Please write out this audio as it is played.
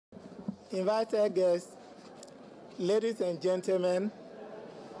invited guests, ladies and gentlemen,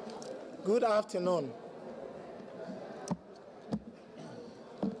 good afternoon.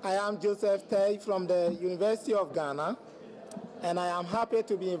 I am Joseph Tay from the University of Ghana, and I am happy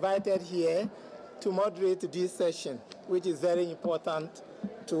to be invited here to moderate this session, which is very important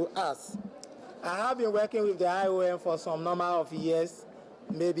to us. I have been working with the IOM for some number of years,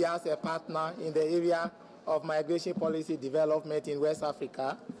 maybe as a partner in the area of migration policy development in West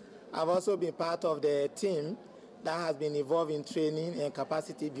Africa. I've also been part of the team that has been involved in training and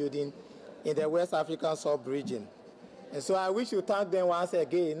capacity building in the West African sub-region. And so I wish to thank them once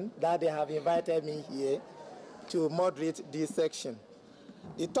again that they have invited me here to moderate this section.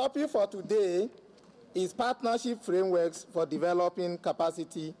 The topic for today is partnership frameworks for developing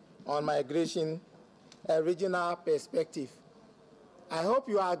capacity on migration, a regional perspective. I hope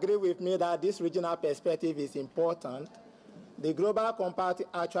you agree with me that this regional perspective is important. The Global Compact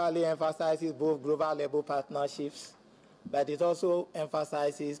actually emphasizes both global level partnerships, but it also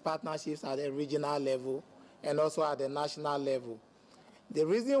emphasizes partnerships at the regional level and also at the national level. The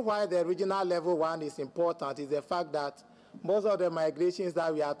reason why the regional level one is important is the fact that most of the migrations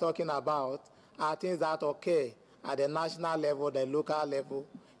that we are talking about are things that occur at the national level, the local level,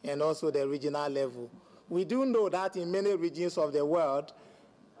 and also the regional level. We do know that in many regions of the world,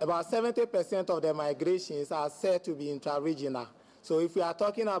 about 70% of the migrations are said to be intra-regional. So if we are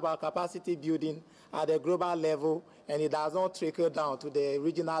talking about capacity building at the global level and it does not trickle down to the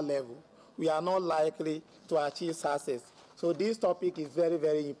regional level, we are not likely to achieve success. So this topic is very,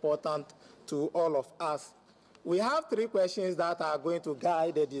 very important to all of us. We have three questions that are going to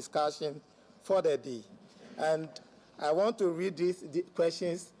guide the discussion for the day. And I want to read these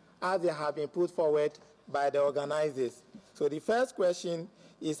questions as they have been put forward by the organizers. So the first question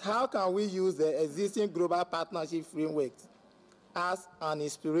is, how can we use the existing global partnership frameworks as an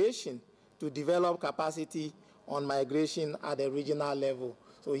inspiration to develop capacity on migration at the regional level?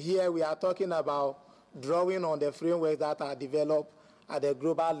 So here we are talking about drawing on the frameworks that are developed at the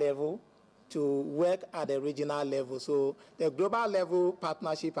global level to work at the regional level. So the global level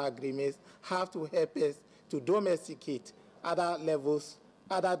partnership agreements have to help us to domesticate other levels,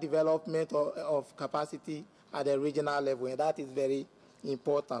 other development of capacity at the regional level, and that is very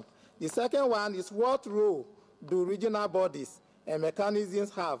important. The second one is, what role do regional bodies and mechanisms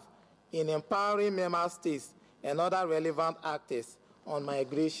have in empowering member states and other relevant actors on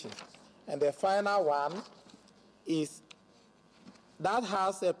migration? And the final one is, that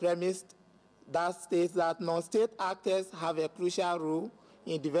has a premise that states that non-state actors have a crucial role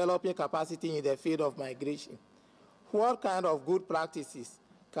in developing capacity in the field of migration. What kind of good practices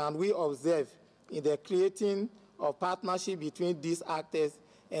can we observe in the creating of partnership between these actors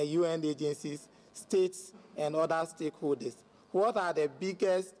and UN agencies, states, and other stakeholders? What are the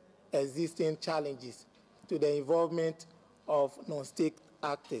biggest existing challenges to the involvement of non-state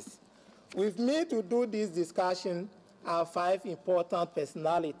actors? With me to do this discussion are five important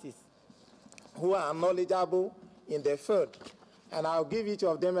personalities who are knowledgeable in the field, and I'll give each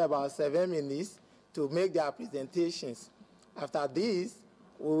of them about 7 minutes to make their presentations. After this,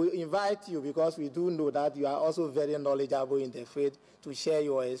 we will invite you, because we do know that you are also very knowledgeable in the field, to share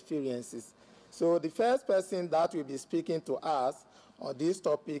your experiences. So the first person that will be speaking to us on this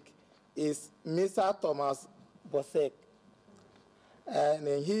topic is Mr. Thomas Bosek.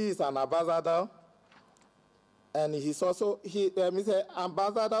 And he is an ambassador, and he's also, Mr.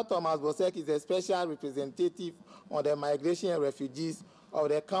 Ambassador Thomas Bosek is a special representative on the migration and refugees of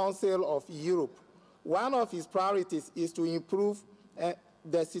the Council of Europe. One of his priorities is to improve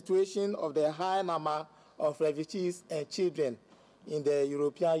the situation of the high number of refugees and children in the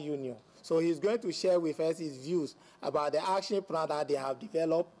European Union. So he's going to share with us his views about the action plan that they have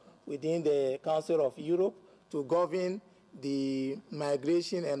developed within the Council of Europe to govern the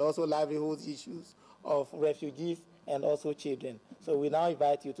migration and also livelihood issues of refugees and also children. So we now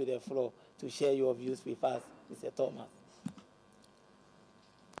invite you to the floor to share your views with us, Mr. Thomas.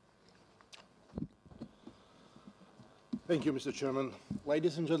 Thank you, Mr. Chairman.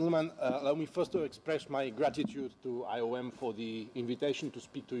 Ladies and gentlemen, allow me first to express my gratitude to IOM for the invitation to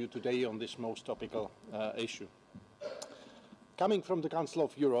speak to you today on this most topical issue. Coming from the Council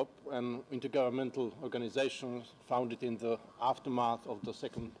of Europe, an intergovernmental organization founded in the aftermath of the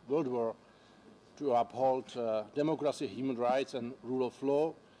Second World War to uphold democracy, human rights, and rule of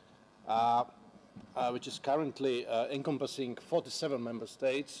law, which is currently encompassing 47 member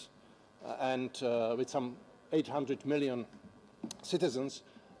states and with some 800 million citizens,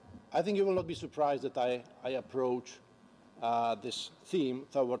 I think you will not be surprised that I approach this theme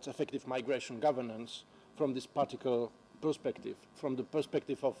towards effective migration governance from this particular perspective, from the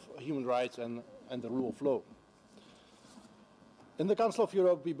perspective of human rights and the rule of law. In the Council of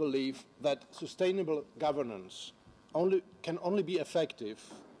Europe, we believe that sustainable governance can only be effective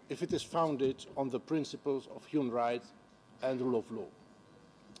if it is founded on the principles of human rights and the rule of law.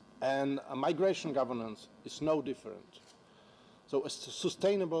 And migration governance is no different. So a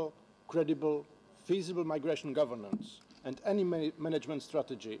sustainable, credible, feasible migration governance and any management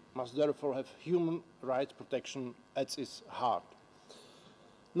strategy must therefore have human rights protection at its heart.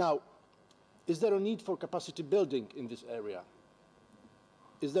 Now, is there a need for capacity building in this area?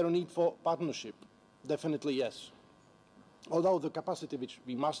 Is there a need for partnership? Definitely yes. Although the capacity which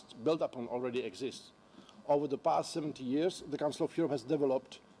we must build upon already exists. Over the past 70 years, the Council of Europe has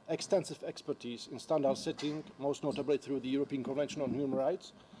developed extensive expertise in standard setting, most notably through the European Convention on Human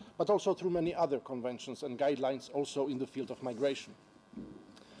Rights, but also through many other conventions and guidelines also in the field of migration.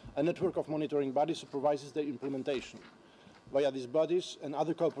 A network of monitoring bodies supervises their implementation. Via these bodies and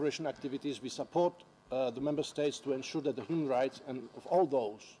other cooperation activities, we support the member states to ensure that the human rights of all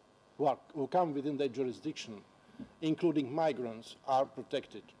those who come within their jurisdiction, including migrants, are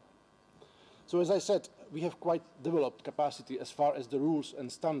protected. So as I said, we have quite developed capacity as far as the rules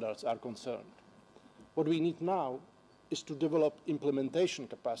and standards are concerned. What we need now is to develop implementation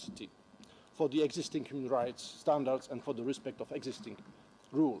capacity for the existing human rights standards and for the respect of existing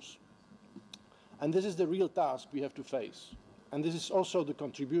rules. And this is the real task we have to face. And this is also the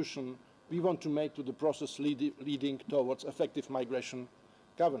contribution we want to make to the process leading towards effective migration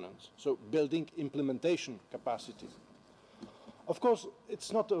governance, so building implementation capacity. Of course, it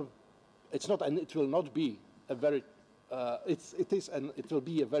will not be a very, it will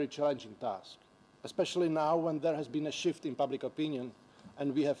be a very challenging task, especially now when there has been a shift in public opinion,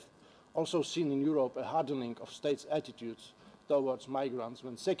 and we have also seen in Europe a hardening of states' attitudes towards migrants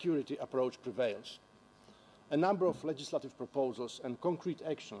when security approach prevails. A number of legislative proposals and concrete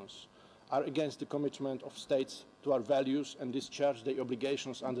actions are against the commitment of states to our values and discharge their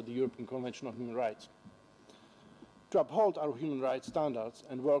obligations under the European Convention on Human Rights. To uphold our human rights standards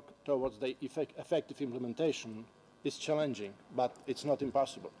and work towards their effective implementation is challenging, but it's not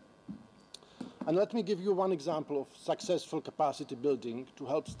impossible. And let me give you one example of successful capacity building to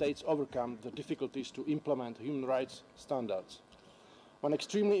help states overcome the difficulties to implement human rights standards. One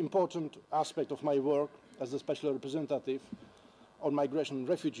extremely important aspect of my work as the Special Representative on migration and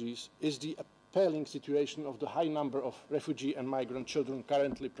refugees is the appalling situation of the high number of refugee and migrant children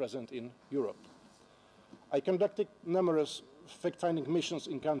currently present in Europe. I conducted numerous fact-finding missions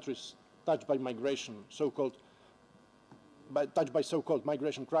in countries touched by migration, touched by so-called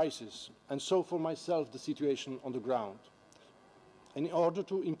migration crisis, and saw for myself the situation on the ground. And in order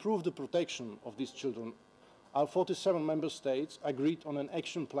to improve the protection of these children, our 47 member states agreed on an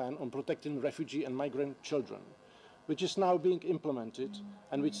action plan on protecting refugee and migrant children, which is now being implemented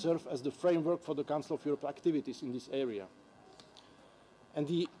and which serves as the framework for the Council of Europe activities in this area. And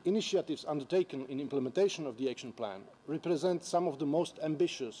the initiatives undertaken in implementation of the action plan represent some of the most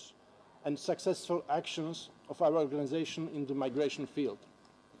ambitious and successful actions of our organization in the migration field.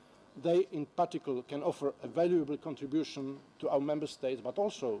 They, in particular, can offer a valuable contribution to our member states, but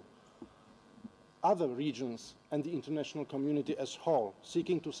also other regions and the international community as a whole,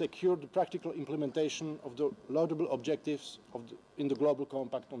 seeking to secure the practical implementation of the laudable objectives in the Global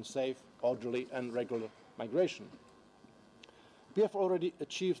Compact on safe, orderly and regular migration. We have already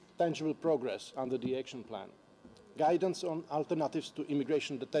achieved tangible progress under the action plan. Guidance on alternatives to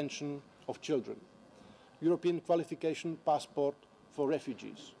immigration detention of children, European qualification passport for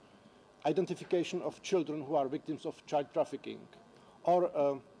refugees, identification of children who are victims of child trafficking,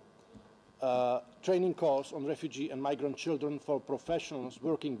 or training course on refugee and migrant children for professionals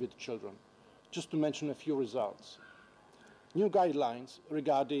working with children, just to mention a few results. New guidelines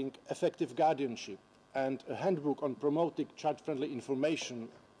regarding effective guardianship and a handbook on promoting child-friendly information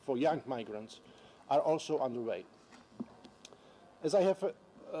for young migrants are also underway. As I have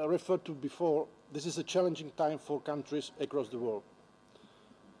referred to before, this is a challenging time for countries across the world.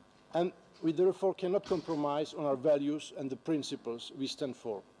 And we therefore cannot compromise on our values and the principles we stand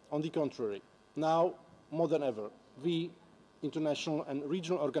for. On the contrary, now more than ever, we, international and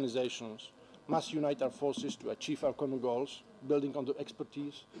regional organizations, must unite our forces to achieve our common goals, building on the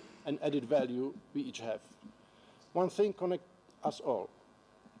expertise and added value we each have. One thing connects us all,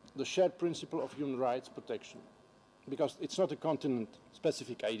 the shared principle of human rights protection, because it's not a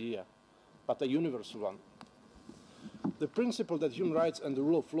continent-specific idea, but a universal one. The principle that human rights and the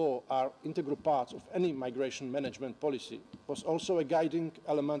rule of law are integral parts of any migration management policy was also a guiding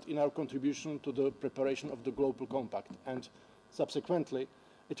element in our contribution to the preparation of the Global Compact, and subsequently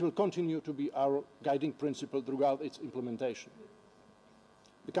It will continue to be our guiding principle throughout its implementation.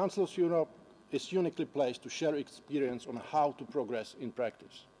 The Council of Europe is uniquely placed to share experience on how to progress in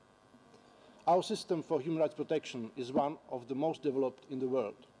practice. Our system for human rights protection is one of the most developed in the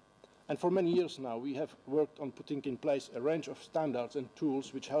world. And for many years now, we have worked on putting in place a range of standards and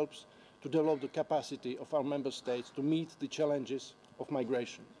tools which helps to develop the capacity of our member states to meet the challenges of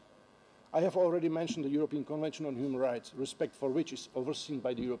migration. I have already mentioned the European Convention on Human Rights, respect for which is overseen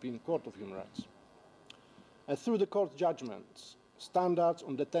by the European Court of Human Rights. And through the Court's judgments, standards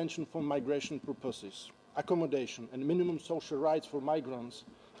on detention for migration purposes, accommodation and minimum social rights for migrants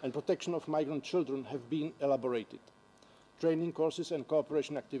and protection of migrant children have been elaborated. Training courses and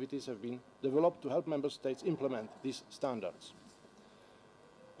cooperation activities have been developed to help member states implement these standards.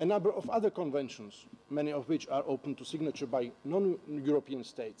 A number of other conventions, many of which are open to signature by non-European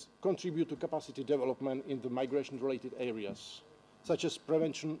states, contribute to capacity development in the migration-related areas, such as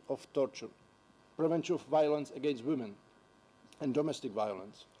prevention of torture, prevention of violence against women and domestic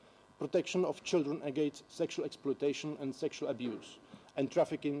violence, protection of children against sexual exploitation and sexual abuse, and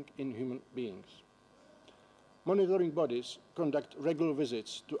trafficking in human beings. Monitoring bodies conduct regular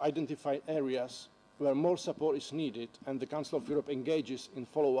visits to identify areas where more support is needed, and the Council of Europe engages in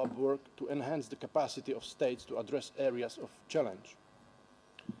follow-up work to enhance the capacity of states to address areas of challenge.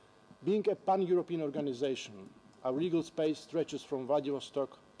 Being a pan-European organization, our legal space stretches from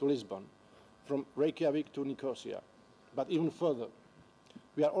Vladivostok to Lisbon, from Reykjavik to Nicosia, but even further.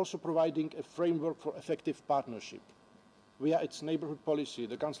 We are also providing a framework for effective partnership. Via its neighborhood policy,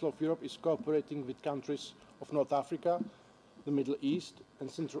 the Council of Europe is cooperating with countries of North Africa, the Middle East, and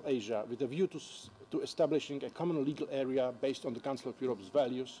Central Asia with a view to establishing a common legal area based on the Council of Europe's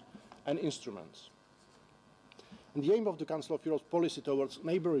values and instruments. And the aim of the Council of Europe's policy towards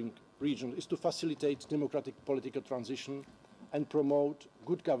neighboring regions is to facilitate democratic political transition and promote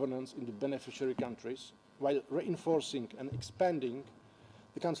good governance in the beneficiary countries, while reinforcing and expanding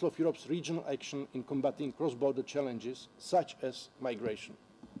the Council of Europe's regional action in combating cross-border challenges such as migration.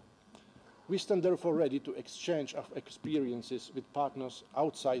 We stand therefore ready to exchange our experiences with partners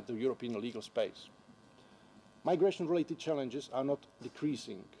outside the European legal space. Migration-related challenges are not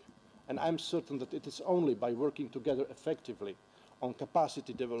decreasing, and I am certain that it is only by working together effectively on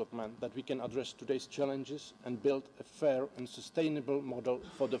capacity development that we can address today's challenges and build a fair and sustainable model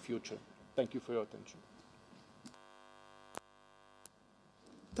for the future. Thank you for your attention.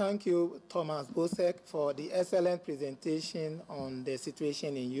 Thank you, Thomas Bosek, for the excellent presentation on the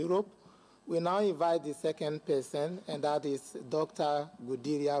situation in Europe. We now invite the second person, and that is Dr.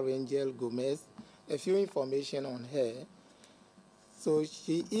 Gudiria Rangel Gomez. A few information on her. So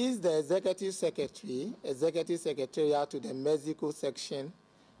she is the Executive Secretariat to the Mexico Section,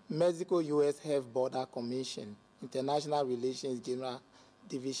 Mexico-U.S. Health Border Commission, International Relations General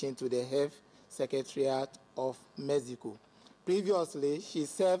Division to the Health Secretariat of Mexico. Previously, she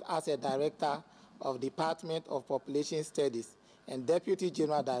served as a Director of Department of Population Studies and Deputy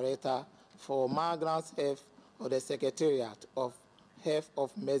General Director for Migrants Health of the Secretariat of Health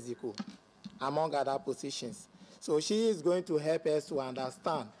of Mexico, among other positions. So she is going to help us to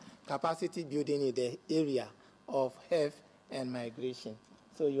understand capacity building in the area of health and migration.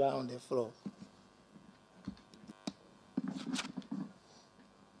 So you are on the floor.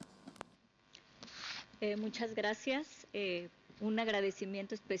 Muchas gracias. Un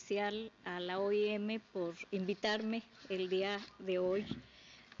agradecimiento especial a la OIM por invitarme el día de hoy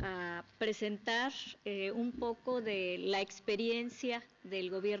a presentar un poco de la experiencia del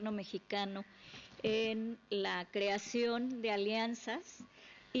gobierno mexicano en la creación de alianzas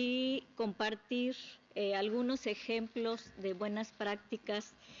y compartir algunos ejemplos de buenas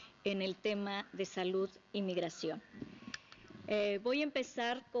prácticas en el tema de salud y migración. Voy a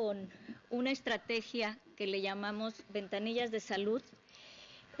empezar con una estrategia que le llamamos ventanillas de salud.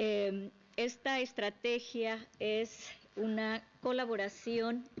 Esta estrategia es una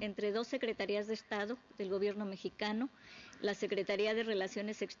colaboración entre dos secretarías de Estado del gobierno mexicano, la Secretaría de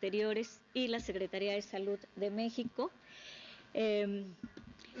Relaciones Exteriores y la Secretaría de Salud de México, en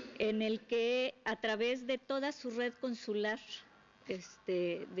el que a través de toda su red consular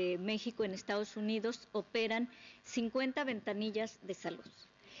de México en Estados Unidos operan 50 ventanillas de salud.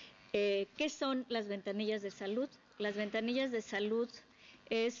 ¿Qué son las ventanillas de salud? Las ventanillas de salud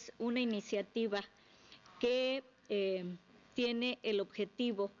es una iniciativa que tiene el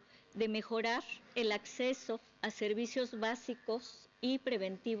objetivo de mejorar el acceso a servicios básicos y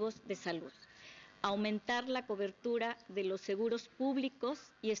preventivos de salud, aumentar la cobertura de los seguros públicos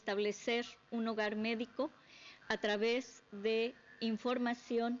y establecer un hogar médico a través de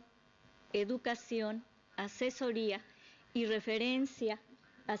información, educación, asesoría y referencia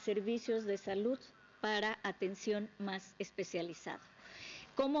a servicios de salud para atención más especializada.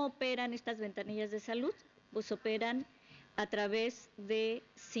 ¿Cómo operan estas ventanillas de salud? Pues operan a través de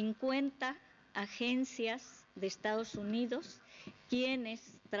 50 agencias de Estados Unidos, quienes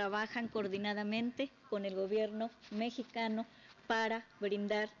trabajan coordinadamente con el gobierno mexicano para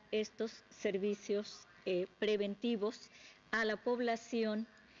brindar estos servicios preventivos a la población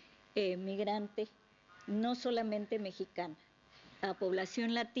migrante, no solamente mexicana, a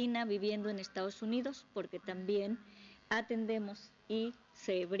población latina viviendo en Estados Unidos, porque también atendemos y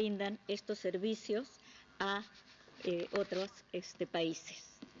se brindan estos servicios a otros países.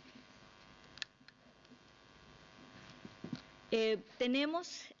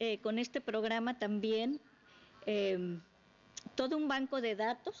 Tenemos con este programa también todo un banco de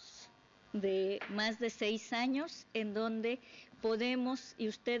datos de más de 6 años en donde podemos y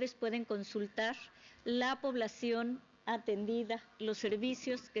ustedes pueden consultar la población atendida, los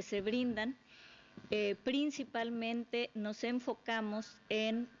servicios que se brindan. Principalmente nos enfocamos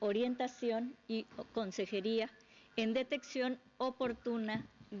en orientación y consejería, en detección oportuna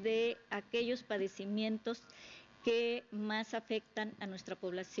de aquellos padecimientos que más afectan a nuestra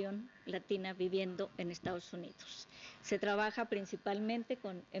población latina viviendo en Estados Unidos. Se trabaja principalmente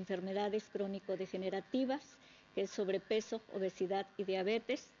con enfermedades crónico-degenerativas, que es sobrepeso, obesidad y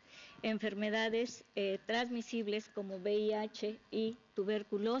diabetes, enfermedades transmisibles como VIH y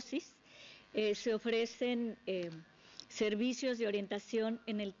tuberculosis. Se ofrecen servicios de orientación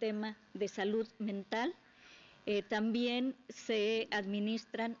en el tema de salud mental. También se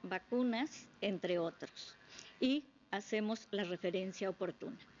administran vacunas, entre otros, y hacemos la referencia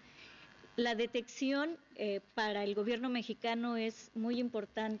oportuna. La detección para el gobierno mexicano es muy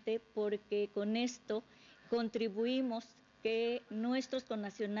importante porque con esto contribuimos que nuestros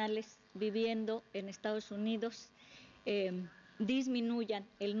connacionales viviendo en Estados Unidos disminuyan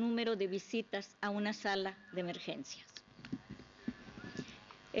el número de visitas a una sala de emergencias.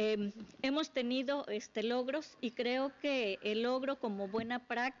 Hemos tenido logros y creo que el logro como buena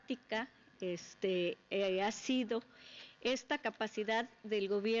práctica ha sido esta capacidad del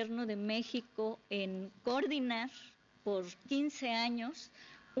gobierno de México en coordinar por 15 años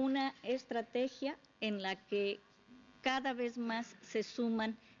una estrategia en la que cada vez más se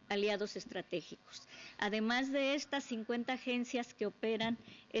suman aliados estratégicos. Además de estas 50 agencias que operan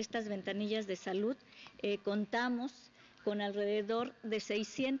estas ventanillas de salud, contamos con alrededor de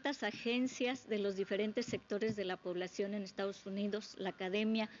 600 agencias de los diferentes sectores de la población en Estados Unidos, la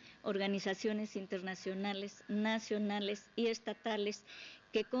academia, organizaciones internacionales, nacionales y estatales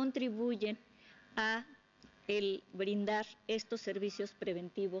que contribuyen a el brindar estos servicios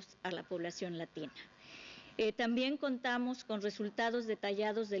preventivos a la población latina. También contamos con resultados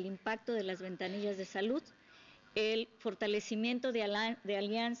detallados del impacto de las ventanillas de salud. El fortalecimiento de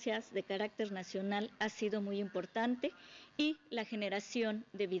alianzas de carácter nacional ha sido muy importante y la generación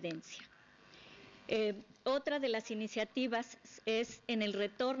de evidencia. Otra de las iniciativas es en el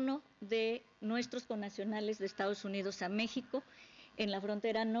retorno de nuestros connacionales de Estados Unidos a México. En la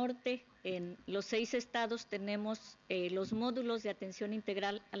frontera norte, en los 6 estados, tenemos los módulos de atención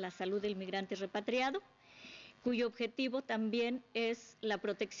integral a la salud del migrante repatriado, cuyo objetivo también es la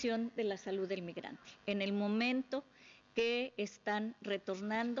protección de la salud del migrante. En el momento que están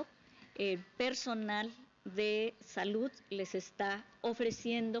retornando, el personal de salud les está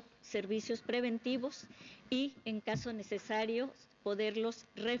ofreciendo servicios preventivos y, en caso necesario, poderlos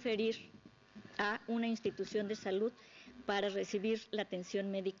referir a una institución de salud para recibir la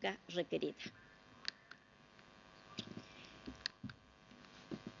atención médica requerida.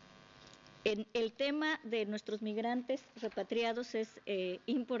 En el tema de nuestros migrantes repatriados es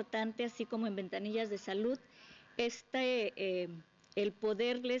importante, así como en ventanillas de salud, el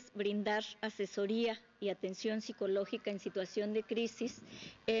poderles brindar asesoría y atención psicológica en situación de crisis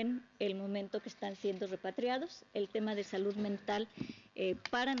en el momento que están siendo repatriados. El tema de salud mental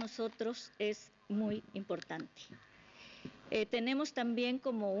para nosotros es muy importante. Tenemos también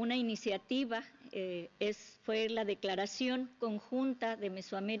como una iniciativa, fue la Declaración Conjunta de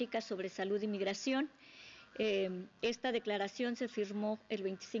Mesoamérica sobre Salud y Migración. Esta declaración se firmó el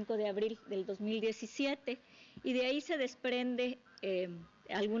 25 de abril del 2017 y de ahí se desprende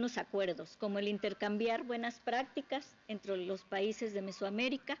algunos acuerdos, como el intercambiar buenas prácticas entre los países de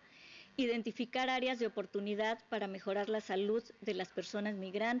Mesoamérica, identificar áreas de oportunidad para mejorar la salud de las personas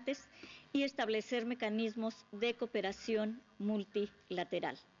migrantes y establecer mecanismos de cooperación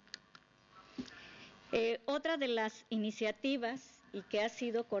multilateral. Otra de las iniciativas y que ha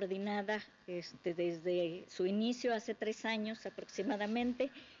sido coordinada desde su inicio hace 3 años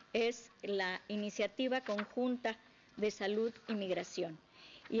aproximadamente es la Iniciativa Conjunta de Salud y Migración.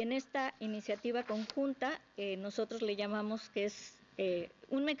 Y en esta iniciativa conjunta nosotros le llamamos que es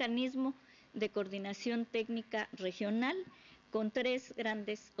un mecanismo de coordinación técnica regional con 3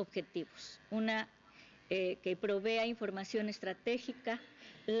 grandes objetivos. Una, que provea información estratégica,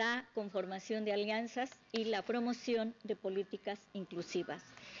 la conformación de alianzas y la promoción de políticas inclusivas.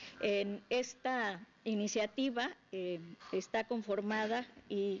 En esta iniciativa está conformada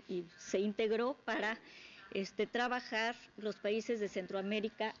y se integró para trabajar los países de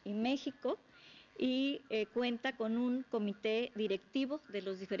Centroamérica y México, y cuenta con un comité directivo de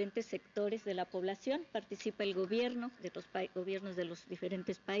los diferentes sectores de la población. Participa el gobierno de los gobiernos de los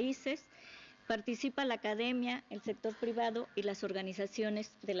diferentes países, participa la academia, el sector privado y las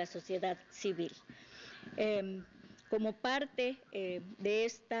organizaciones de la sociedad civil. Como parte de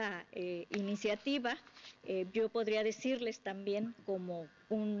esta iniciativa, yo podría decirles también como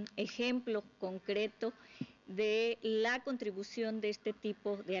un ejemplo concreto de la contribución de este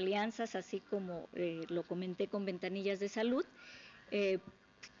tipo de alianzas, así como lo comenté con Ventanillas de Salud.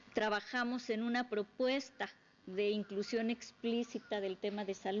 Trabajamos en una propuesta de inclusión explícita del tema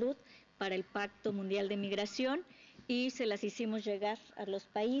de salud para el Pacto Mundial de Migración y se las hicimos llegar a los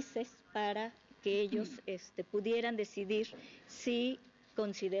países para que ellos pudieran decidir si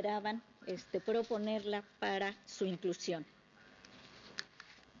consideraban proponerla para su inclusión.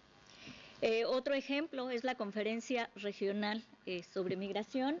 Otro ejemplo es la conferencia regional sobre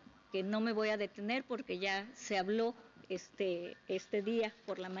migración, que no me voy a detener porque ya se habló este día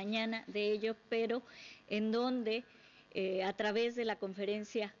por la mañana de ello, pero en donde a través de la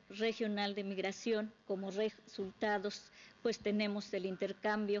conferencia regional de migración, como resultados, pues tenemos el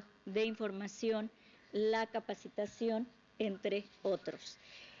intercambio de información, la capacitación, entre otros.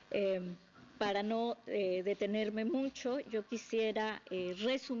 Para no detenerme mucho, yo quisiera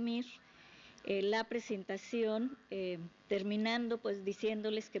resumir la presentación, terminando pues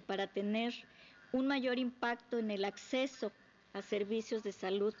diciéndoles que para tener un mayor impacto en el acceso a servicios de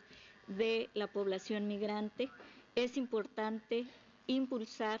salud de la población migrante, es importante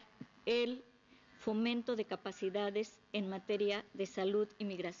impulsar el fomento de capacidades en materia de salud y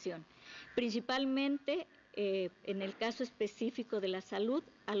migración, principalmente en el caso específico de la salud,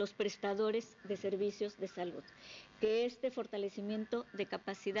 a los prestadores de servicios de salud. Que este fortalecimiento de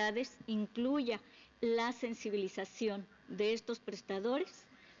capacidades incluya la sensibilización de estos prestadores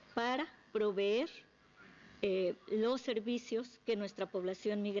para proveer los servicios que nuestra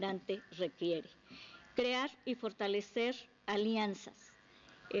población migrante requiere. Crear y fortalecer alianzas.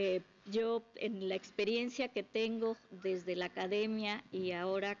 Yo, en la experiencia que tengo desde la academia y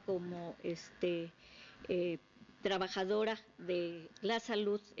ahora como trabajadora de la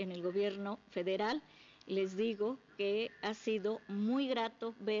salud en el gobierno federal, les digo que ha sido muy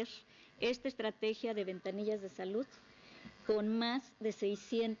grato ver esta estrategia de Ventanillas de Salud con más de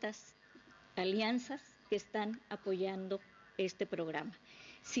 600 alianzas que están apoyando este programa.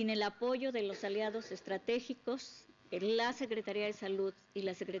 Sin el apoyo de los aliados estratégicos, la Secretaría de Salud y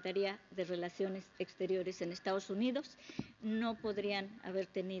la Secretaría de Relaciones Exteriores en Estados Unidos no podrían haber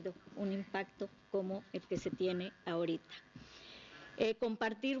tenido un impacto como el que se tiene ahorita.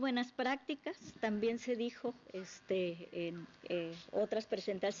 Compartir buenas prácticas, también se dijo en otras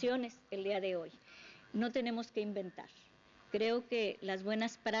presentaciones el día de hoy. No tenemos que inventar. Creo que las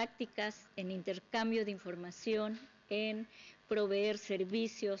buenas prácticas en intercambio de información, en proveer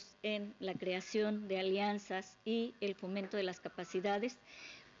servicios, en la creación de alianzas y el fomento de las capacidades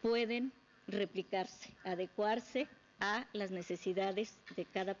pueden replicarse, adecuarse a las necesidades de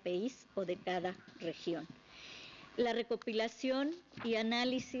cada país o de cada región. La recopilación y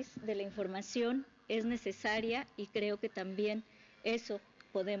análisis de la información es necesaria y creo que también eso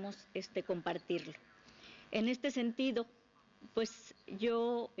podemos compartirlo. En este sentido, pues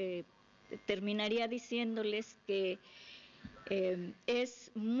yo terminaría diciéndoles que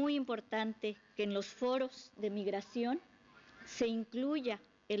es muy importante que en los foros de migración se incluya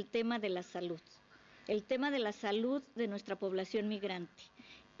el tema de la salud de nuestra población migrante,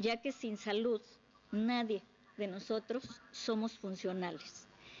 ya que sin salud nadie de nosotros somos funcionales.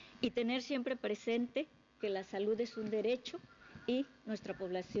 Y tener siempre presente que la salud es un derecho y nuestra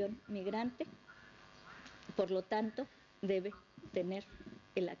población migrante, por lo tanto, debe tener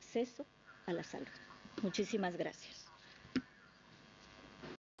el acceso a la salud. Muchísimas gracias.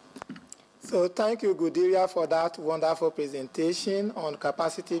 So thank you, Gudiria, for that wonderful presentation on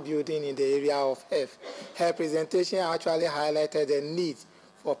capacity building in the area of health. Her presentation actually highlighted the need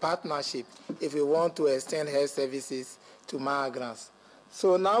for partnership if we want to extend health services to migrants.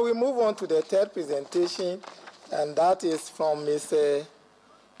 So now we move on to the third presentation, and that is from Ms.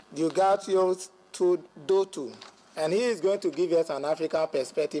 Dugatio Dotu. And he is going to give us an African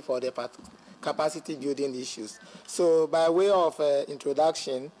perspective for the capacity building issues. So by way of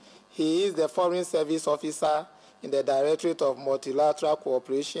introduction, he is the Foreign Service Officer in the Directorate of Multilateral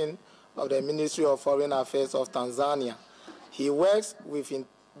Cooperation of the Ministry of Foreign Affairs of Tanzania. He works with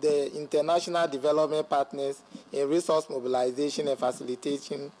the international development partners in resource mobilization and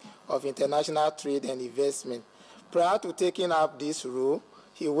facilitation of international trade and investment. Prior to taking up this role,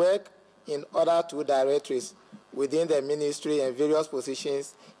 he worked in other 2 directorates within the ministry and various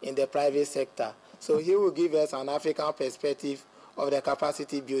positions in the private sector. So he will give us an African perspective of the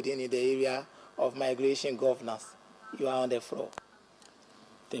capacity building in the area of migration governance. You are on the floor.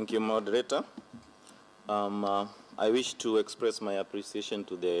 Thank you, moderator. I wish to express my appreciation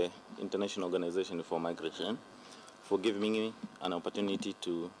to the International Organization for Migration for giving me an opportunity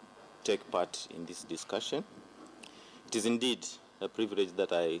to take part in this discussion. It is indeed a privilege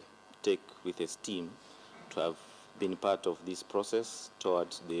that I take with esteem to have been part of this process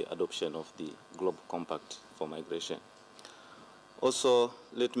towards the adoption of the Global Compact for Migration. Also,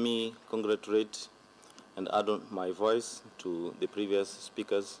 let me congratulate and add on my voice to the previous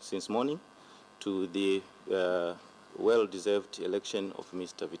speakers since morning, to the well-deserved election of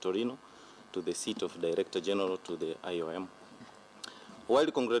Mr. Vitorino to the seat of Director General to the IOM.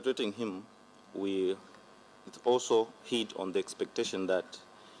 While congratulating him, we also hit on the expectation that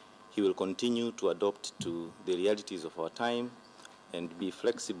he will continue to adapt to the realities of our time and be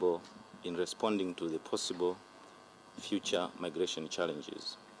flexible in responding to the possible future migration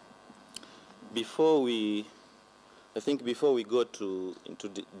challenges. Before we go into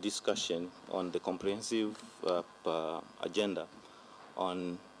the discussion on the comprehensive agenda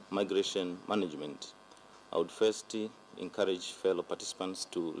on migration management, I would first encourage fellow participants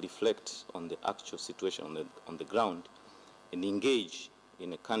to reflect on the actual situation on the ground and engage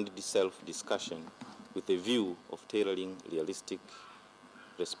in a candid self-discussion with a view of tailoring realistic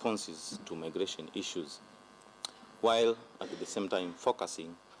responses to migration issues, while at the same time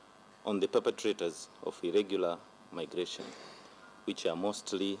focusing on the perpetrators of irregular migration, which are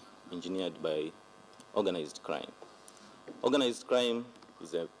mostly engineered by organized crime. Organized crime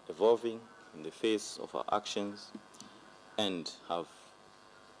is evolving in the face of our actions and have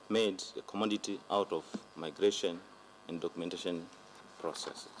made a commodity out of migration and documentation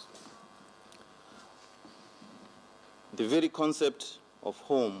processes. The very concept of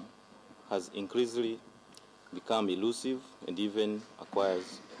home has increasingly become elusive and even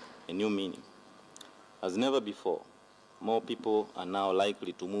acquires a new meaning. As never before, more people are now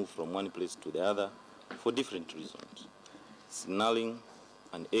likely to move from one place to the other for different reasons, signaling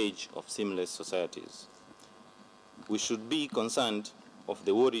an age of seamless societies. We should be concerned of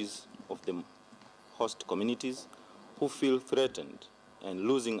the worries of the host communities who feel threatened and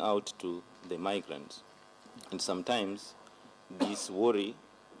losing out to the migrants. And sometimes this worry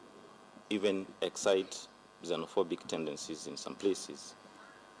even excites xenophobic tendencies in some places.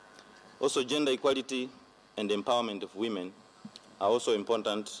 Also, gender equality and empowerment of women are also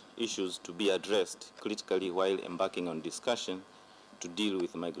important issues to be addressed critically while embarking on discussion to deal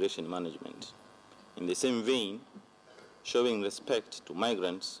with migration management. In the same vein, showing respect to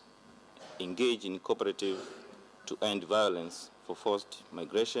migrants engage in cooperative to end violence for forced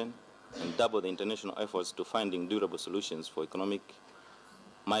migration and double the international efforts to finding durable solutions for economic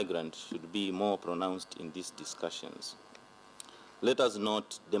migrants should be more pronounced in these discussions. Let us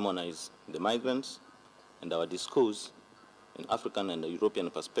not demonize the migrants, and our discourse in African and European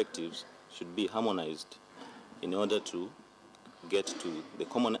perspectives should be harmonized in order to get to the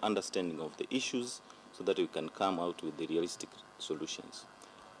common understanding of the issues so that we can come out with the realistic solutions.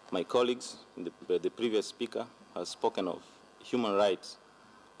 My colleagues, the previous speaker, has spoken of human rights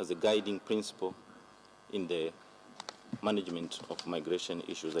as a guiding principle in the management of migration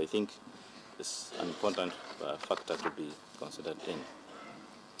issues. I think it's an important factor to be considered in.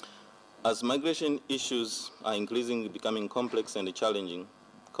 As migration issues are increasingly becoming complex and challenging,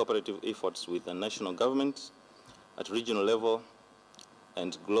 cooperative efforts with the national governments at regional level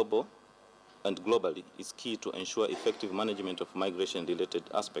and globally is key to ensure effective management of migration-related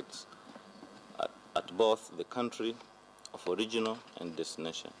aspects at both the country of origin and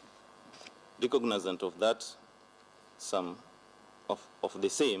destination. Recognizant of that, some of the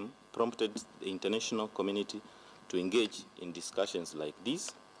same prompted the international community to engage in discussions like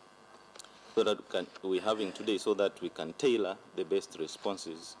these so that we're having today so that we can tailor the best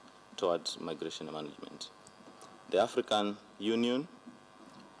responses towards migration management. The African Union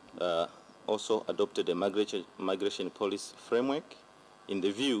also adopted a migration policy framework in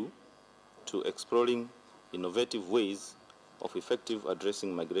the view to exploring innovative ways of effective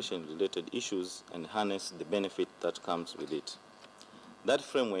addressing migration-related issues and harness the benefit that comes with it. That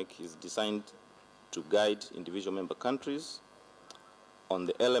framework is designed to guide individual member countries on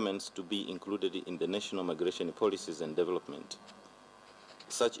the elements to be included in the national migration policies and development.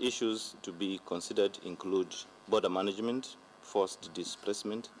 Such issues to be considered include border management, forced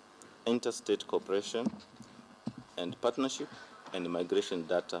displacement, interstate cooperation and partnership, and migration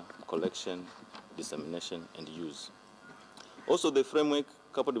data collection, dissemination, and use. Also, the framework,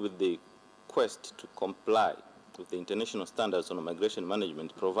 coupled with the quest to comply with the international standards on migration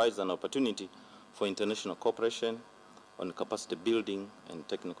management, provides an opportunity for international cooperation on capacity building and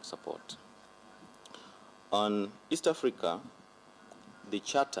technical support. On East Africa, the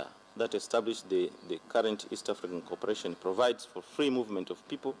charter that established the current East African cooperation provides for free movement of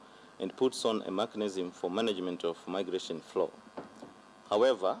people and puts on a mechanism for management of migration flow.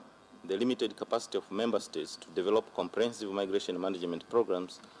 However, the limited capacity of member states to develop comprehensive migration management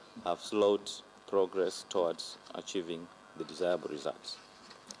programs have slowed progress towards achieving the desirable results.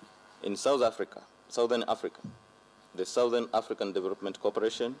 In Southern Africa, the Southern African Development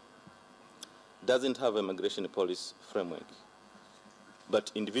Corporation doesn't have a migration policy framework,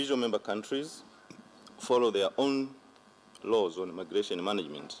 but individual member countries follow their own laws on migration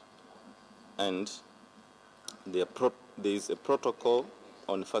management, and there is a protocol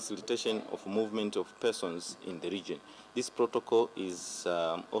on facilitation of movement of persons in the region. This protocol is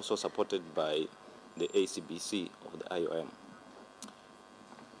also supported by the ACBC of the IOM.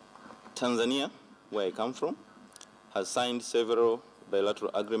 Tanzania, where I come from, has signed several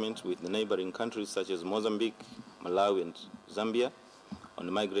bilateral agreements with the neighboring countries such as Mozambique, Malawi, and Zambia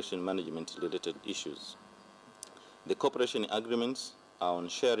on migration management-related issues. The cooperation agreements are on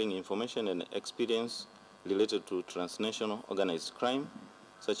sharing information and experience related to transnational organized crime,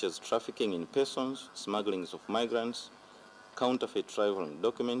 such as trafficking in persons, smuggling of migrants, counterfeit travel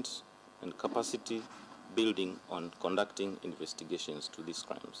documents, and capacity building on conducting investigations to these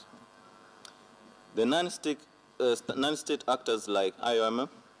crimes. The non-state actors like IOM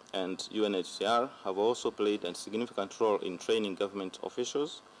and UNHCR have also played a significant role in training government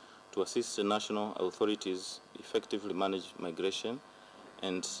officials to assist the national authorities effectively manage migration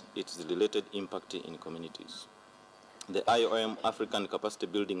and its related impact in communities. The IOM African Capacity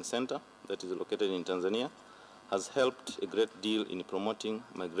Building Center, that is located in Tanzania, has helped a great deal in promoting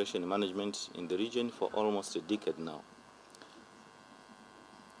migration management in the region for almost a decade now.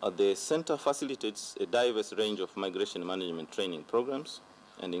 The center facilitates a diverse range of migration management training programs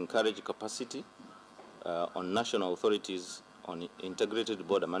and encourages capacity on national authorities on integrated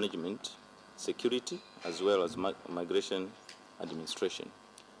border management, security, as well as migration administration.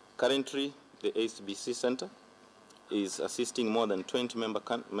 Currently, the ACBC Center is assisting more than 20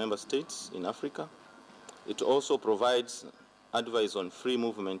 member states in Africa. It also provides advice on free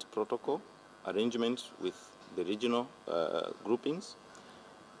movement protocol arrangements with the regional groupings.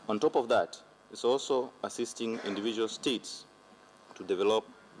 On top of that, it's also assisting individual states to develop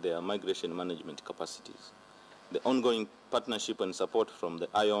their migration management capacities. The ongoing partnership and support from the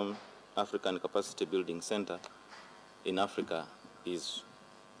IOM African Capacity Building Center in Africa is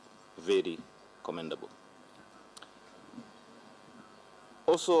very commendable.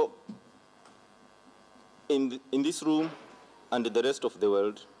 Also, in this room and the rest of the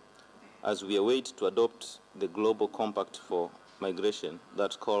world, as we await to adopt the Global Compact for Migration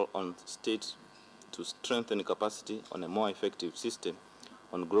that call on states to strengthen capacity on a more effective system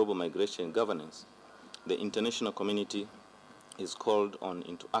on global migration governance, the international community is called on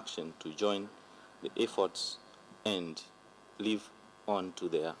into action to join the efforts and live on to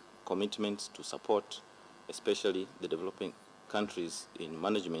their commitments to support, especially the developing countries in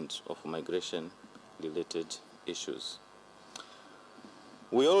management of migration-related issues.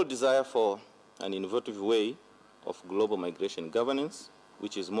 We all desire for an innovative way of global migration governance,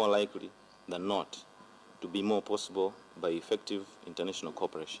 which is more likely than not to be more possible by effective international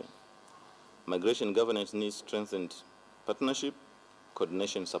cooperation. Migration governance needs strengthened partnership,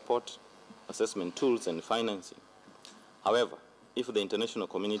 coordination support, assessment tools, and financing. However, if the international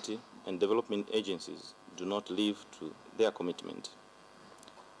community and development agencies do not live to their commitment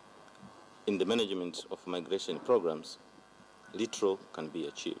in the management of migration programs, little can be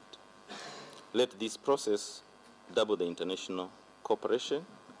achieved. Let this process double the international cooperation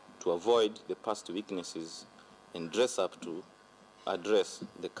to avoid the past weaknesses and dress up to address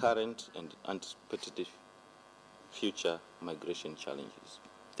the current and anticipated future migration challenges.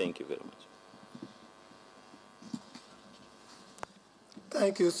 Thank you very much.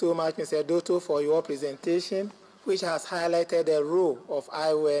 Thank you so much, Mr. Dotto, for your presentation, which has highlighted the role of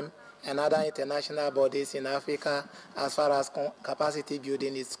IOM and other international bodies in Africa as far as capacity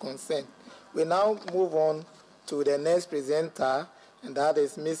building is concerned. We now move on to the next presenter, and that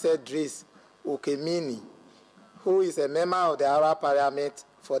is Mr. Driss Ukemini, who is a member of the Arab Parliament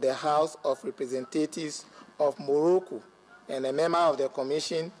for the House of Representatives of Morocco and a member of the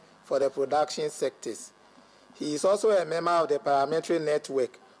Commission for the Production Sectors. He is also a member of the Parliamentary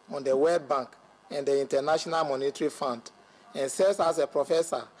Network on the World Bank and the International Monetary Fund, and serves as a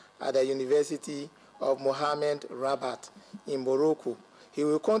professor at the University of Mohammed Rabat in Morocco. He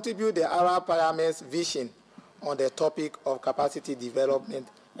will contribute the Arab Parliament's vision on the topic of capacity development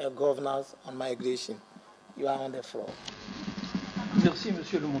and governance on migration. You are on the floor. Merci,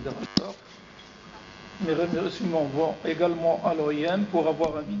 Monsieur le modérateur. Mes remerciements vont également à l'OIM pour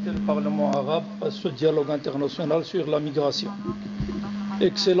avoir invité le Parlement arabe à ce dialogue international sur la migration.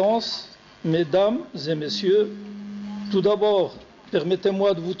 Excellences, Mesdames et Messieurs, tout d'abord,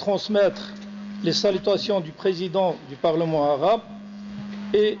 permettez-moi de vous transmettre les salutations du président du Parlement arabe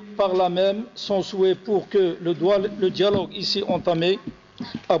et par là même son souhait pour que le dialogue ici entamé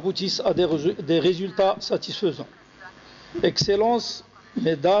aboutisse à des résultats satisfaisants. Excellences,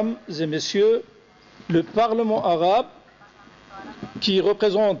 Mesdames et Messieurs, le Parlement arabe, qui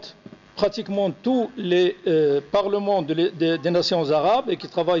représente pratiquement tous les parlements des nations arabes et qui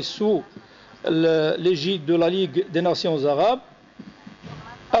travaille sous l'égide de la Ligue des Nations arabes,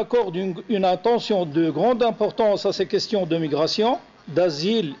 accorde une attention de grande importance à ces questions de migration,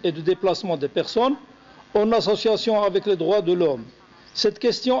 d'asile et de déplacement des personnes, en association avec les droits de l'homme. Cette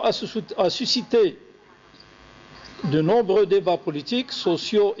question a suscité de nombreux débats politiques,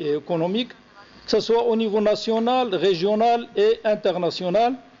 sociaux et économiques, que ce soit au niveau national, régional et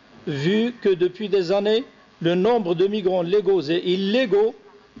international, vu que depuis des années, le nombre de migrants légaux et illégaux,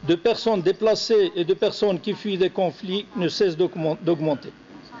 de personnes déplacées et de personnes qui fuient des conflits ne cesse d'augmenter.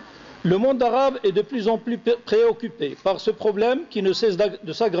 Le monde arabe est de plus en plus préoccupé par ce problème qui ne cesse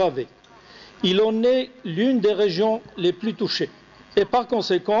de s'aggraver. Il en est l'une des régions les plus touchées. Et par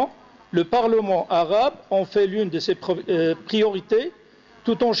conséquent, le Parlement arabe en fait l'une de ses priorités,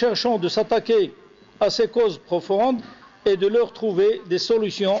 tout en cherchant de s'attaquer à ces causes profondes et de leur trouver des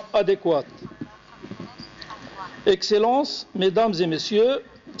solutions adéquates. Excellences, Mesdames et Messieurs,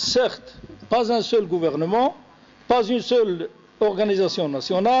 certes, pas un seul gouvernement, pas une seule organisation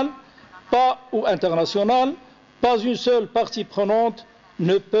nationale, ou internationale, pas une seule partie prenante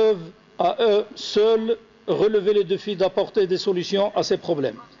ne peuvent à eux seuls relever le défi d'apporter des solutions à ces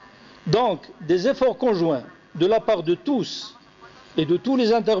problèmes. Donc, des efforts conjoints de la part de tous et de tous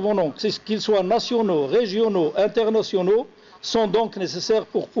les intervenants, qu'ils soient nationaux, régionaux, internationaux, sont donc nécessaires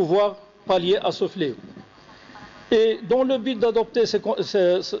pour pouvoir pallier à ce fléau. Et dans le but d'adopter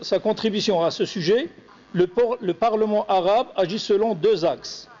sa contribution à ce sujet, le Parlement arabe agit selon deux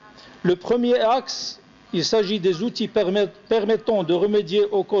axes. Le premier axe, il s'agit des outils permettant de remédier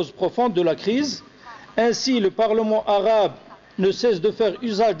aux causes profondes de la crise. Ainsi, le Parlement arabe ne cesse de faire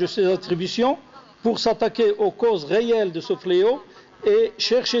usage de ses attributions pour s'attaquer aux causes réelles de ce fléau et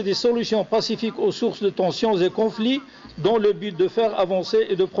chercher des solutions pacifiques aux sources de tensions et conflits dans le but de faire avancer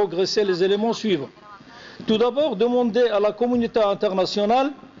et de progresser les éléments suivants. Tout d'abord, demander à la communauté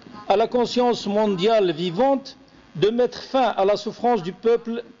internationale, à la conscience mondiale vivante, de mettre fin à la souffrance du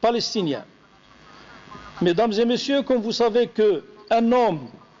peuple palestinien. Mesdames et Messieurs, comme vous savez qu'un homme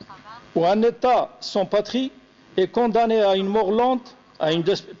ou un État sans patrie est condamné à une mort lente,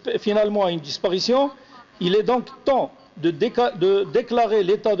 finalement à une disparition, il est donc temps de déclarer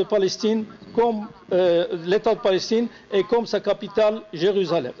l'État de Palestine et comme sa capitale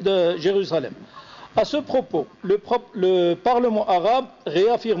Jérusalem. À ce propos, le Parlement arabe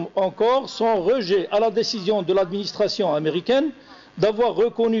réaffirme encore son rejet à la décision de l'administration américaine d'avoir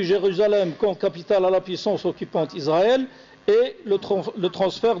reconnu Jérusalem comme capitale à la puissance occupante Israël et le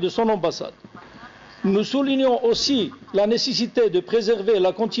transfert de son ambassade. Nous soulignons aussi la nécessité de préserver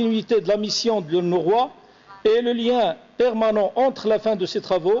la continuité de la mission de l'UNRWA et le lien permanent entre la fin de ces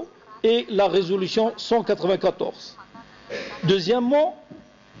travaux et la résolution 194. Deuxièmement,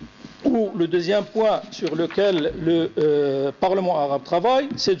 le deuxième point sur lequel le Parlement arabe travaille,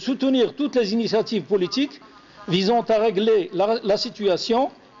 c'est de soutenir toutes les initiatives politiques visant à régler la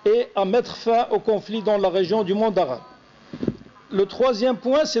situation et à mettre fin au conflit dans la région du monde arabe. Le troisième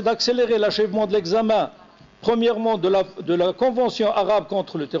point, c'est d'accélérer l'achèvement de l'examen, premièrement de la Convention arabe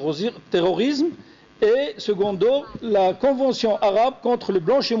contre le terrorisme et, secondo, la Convention arabe contre le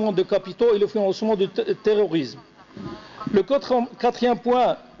blanchiment de capitaux et le financement du terrorisme. Le quatrième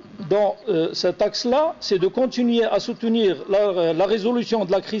point dans cet axe-là, c'est de continuer à soutenir la résolution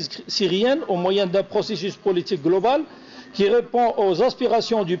de la crise syrienne au moyen d'un processus politique global qui répond aux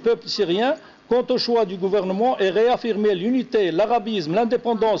aspirations du peuple syrien quant au choix du gouvernement et réaffirmer l'unité, l'arabisme,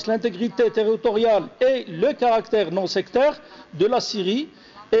 l'indépendance, l'intégrité territoriale et le caractère non sectaire de la Syrie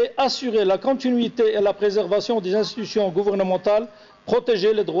et assurer la continuité et la préservation des institutions gouvernementales,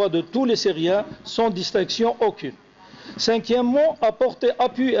 protéger les droits de tous les Syriens sans distinction aucune. Cinquièmement, apporter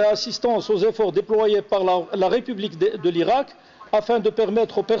appui et assistance aux efforts déployés par la République de l'Irak afin de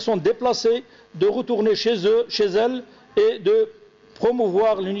permettre aux personnes déplacées de retourner chez elles et de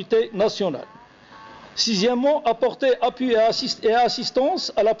promouvoir l'unité nationale. Sixièmement, apporter appui et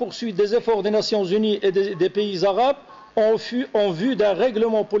assistance à la poursuite des efforts des Nations Unies et des pays arabes en vue d'un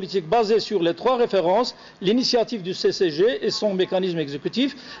règlement politique basé sur les trois références, l'initiative du CCG et son mécanisme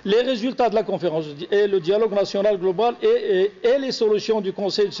exécutif, les résultats de la conférence et le dialogue national global et les solutions du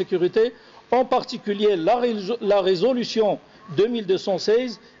Conseil de sécurité, en particulier la résolution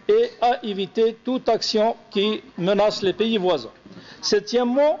 2216, et à éviter toute action qui menace les pays voisins.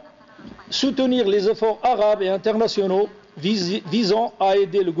 Septièmement, soutenir les efforts arabes et internationaux visant à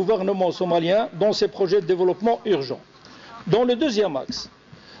aider le gouvernement somalien dans ses projets de développement urgents. Dans le deuxième axe,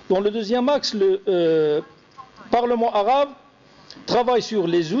 le Parlement arabe travaille sur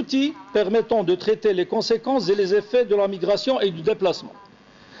les outils permettant de traiter les conséquences et les effets de la migration et du déplacement.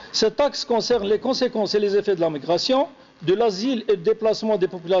 Cet axe concerne les conséquences et les effets de la migration, de l'asile et du déplacement des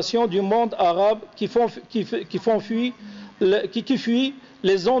populations du monde arabe qui fuient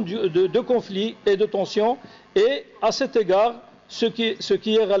les zones de conflit et de tension, et à cet égard, ce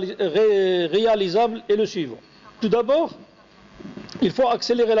qui est réalisable est le suivant. Tout d'abord, il faut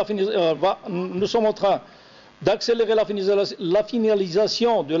accélérer nous sommes en train d'accélérer la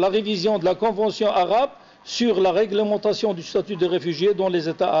finalisation de la révision de la Convention arabe sur la réglementation du statut de réfugié dans les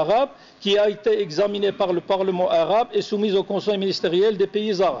États arabes, qui a été examinée par le Parlement arabe et soumise au Conseil ministériel des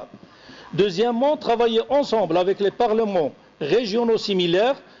pays arabes. Deuxièmement, travailler ensemble avec les parlements régionaux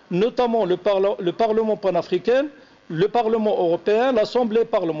similaires, notamment le Parlement panafricain, le Parlement européen, l'Assemblée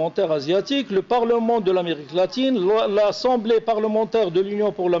parlementaire asiatique, le Parlement de l'Amérique latine, l'Assemblée parlementaire de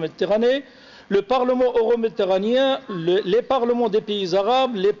l'Union pour la Méditerranée, le Parlement euro-méditerranéen, les parlements des pays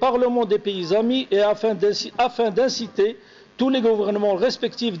arabes, les parlements des pays amis, et afin d'inciter tous les gouvernements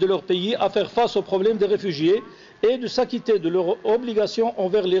respectifs de leur pays à faire face au problème des réfugiés et de s'acquitter de leurs obligations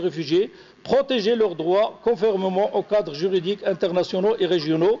envers les réfugiés, protéger leurs droits conformément aux cadres juridiques internationaux et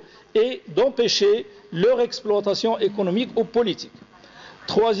régionaux et d'empêcher leur exploitation économique ou politique.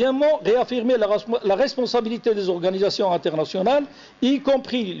 Troisièmement, réaffirmer la responsabilité des organisations internationales, y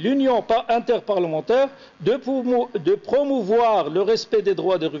compris l'Union interparlementaire, de promouvoir le respect des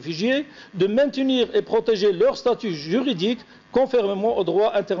droits des réfugiés, de maintenir et protéger leur statut juridique conformément au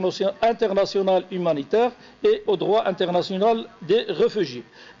droit international humanitaire et au droit international des réfugiés.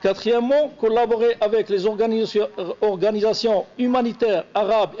 Quatrièmement, collaborer avec les organisations humanitaires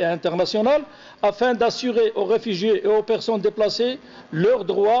arabes et internationales afin d'assurer aux réfugiés et aux personnes déplacées leurs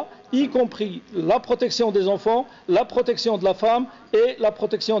droits, y compris la protection des enfants, la protection de la femme et la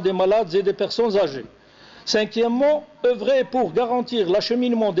protection des malades et des personnes âgées. Cinquièmement, œuvrer pour garantir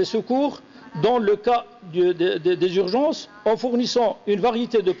l'acheminement des secours dans le cas des urgences, en fournissant une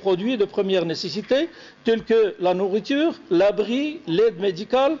variété de produits de première nécessité, tels que la nourriture, l'abri, l'aide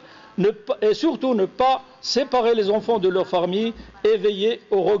médicale, et surtout ne pas séparer les enfants de leur famille et veiller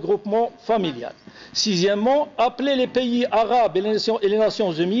au regroupement familial. Sixièmement, appeler les pays arabes et les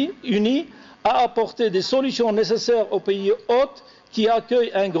Nations Unies à apporter des solutions nécessaires aux pays hôtes qui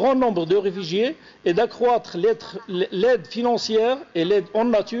accueillent un grand nombre de réfugiés et d'accroître l'aide financière et l'aide en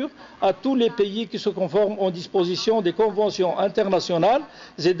nature à tous les pays qui se conforment aux dispositions des conventions internationales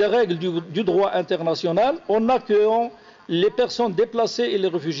et des règles du droit international en accueillant les personnes déplacées et les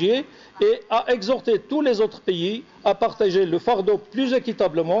réfugiés, et à exhorter tous les autres pays à partager le fardeau plus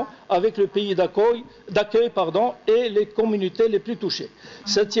équitablement avec le pays d'accueil et les communautés les plus touchées.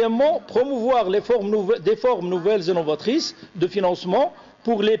 Septièmement, promouvoir des formes nouvelles et novatrices de financement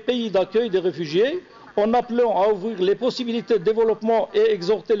pour les pays d'accueil des réfugiés, en appelant à ouvrir les possibilités de développement et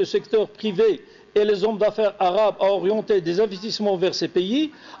exhorter le secteur privé et les hommes d'affaires arabes à orienter des investissements vers ces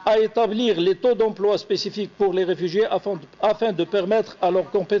pays, à établir les taux d'emploi spécifiques pour les réfugiés afin de permettre à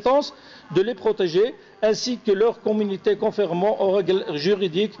leurs compétences de les protéger, ainsi que leur communauté conformément aux règles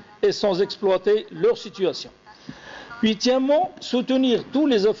juridiques et sans exploiter leur situation. Huitièmement, soutenir tous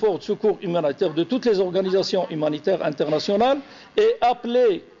les efforts de secours humanitaire de toutes les organisations humanitaires internationales et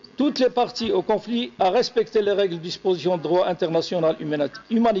appeler toutes les parties au conflit à respecter les règles de disposition de droit international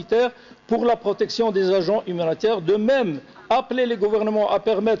humanitaire pour la protection des agents humanitaires. De même, appeler les gouvernements à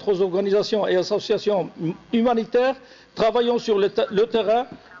permettre aux organisations et associations humanitaires travaillant sur le terrain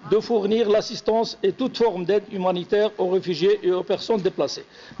de fournir l'assistance et toute forme d'aide humanitaire aux réfugiés et aux personnes déplacées.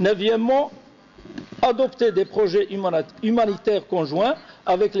 Neuvièmement, adopter des projets humanitaires conjoints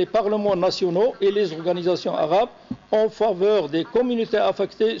avec les parlements nationaux et les organisations arabes en faveur des communautés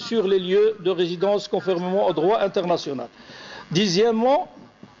affectées sur les lieux de résidence conformément au droit international. Dixièmement,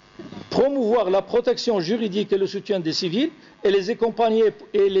 promouvoir la protection juridique et le soutien des civils et les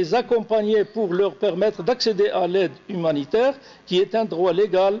accompagner pour leur permettre d'accéder à l'aide humanitaire qui est un droit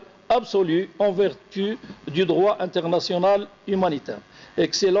légal absolu en vertu du droit international humanitaire.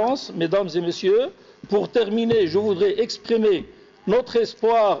 Excellences, Mesdames et Messieurs, pour terminer, je voudrais exprimer notre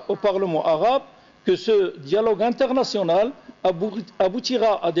espoir au Parlement arabe que ce dialogue international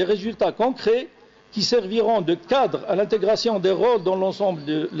aboutira à des résultats concrets qui serviront de cadre à l'intégration des rôles dans l'ensemble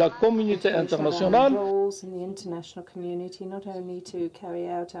de la communauté internationale. Roles in the international community, not only to carry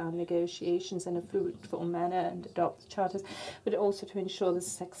out our negotiations in a fruitful manner and adopt charters, but also to ensure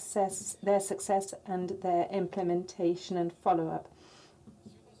their success and their implementation and follow-up.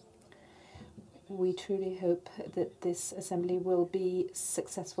 We truly hope that this assembly will be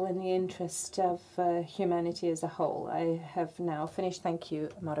successful in the interest of humanity as a whole. I have now finished. Thank you,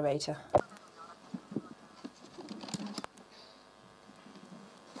 moderator.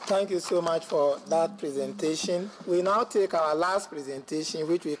 Thank you so much for that presentation. We now take our last presentation,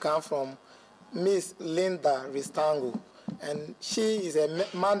 which will come from Ms. Linda Ristango, and she is a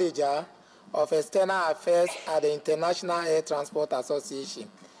manager of external affairs at the International Air Transport Association.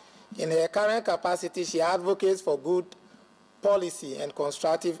 In her current capacity, she advocates for good policy and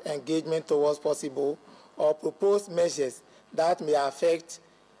constructive engagement towards possible or proposed measures that may affect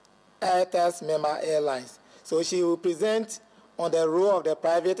AirTel's member airlines. So she will present on the role of the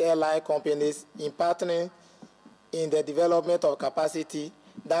private airline companies in partnering in the development of capacity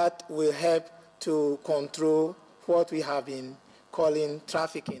that will help to control what we have been calling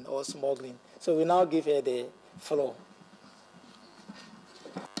trafficking or smuggling. So we now give her the floor.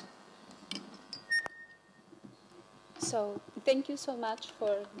 So thank you so much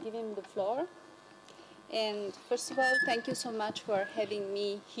for giving the floor. And first of all, thank you so much for having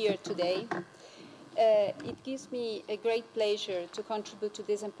me here today. It gives me a great pleasure to contribute to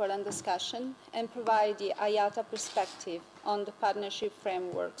this important discussion and provide the IATA perspective on the partnership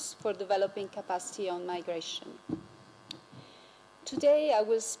frameworks for developing capacity on migration. Today, I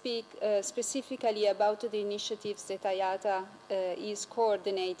will speak specifically about the initiatives that IATA is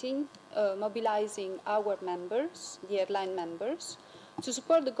coordinating, mobilizing our members, the airline members, to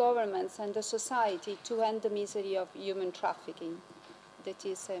support the governments and the society to end the misery of human trafficking. That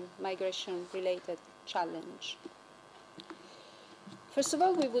is a migration-related challenge. First of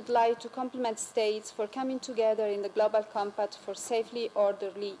all, we would like to compliment states for coming together in the Global Compact for safely,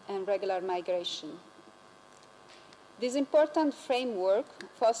 orderly, and regular migration. This important framework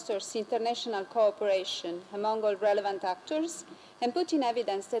fosters international cooperation among all relevant actors and puts in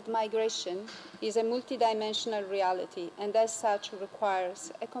evidence that migration is a multidimensional reality and as such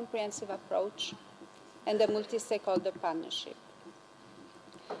requires a comprehensive approach and a multi-stakeholder partnership.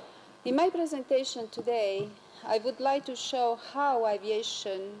 In my presentation today, I would like to show how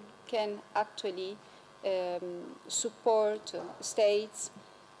aviation can actually support states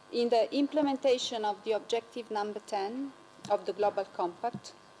in the implementation of the objective number 10 of the Global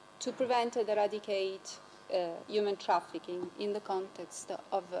Compact to prevent and eradicate human trafficking in the context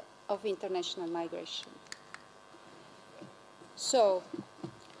of international migration. So,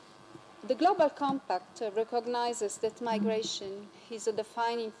 the Global Compact recognizes that migration is a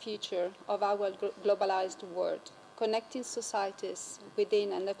defining feature of our globalized world, connecting societies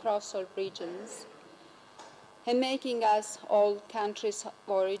within and across all regions, and making us all countries of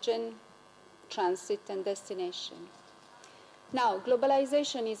origin, transit, and destination. Now,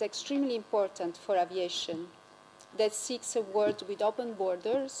 globalization is extremely important for aviation that seeks a world with open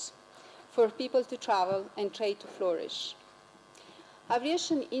borders for people to travel and trade to flourish.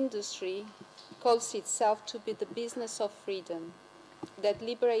 Aviation industry calls itself to be the business of freedom that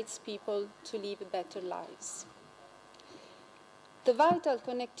liberates people to live better lives. The vital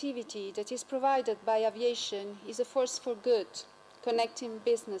connectivity that is provided by aviation is a force for good, connecting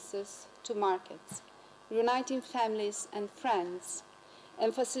businesses to markets, uniting families and friends,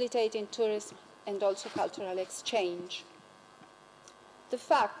 and facilitating tourism and also cultural exchange. The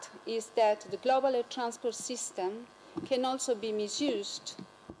fact is that the global air transport system can also be misused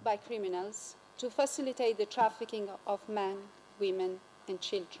by criminals to facilitate the trafficking of men, women, and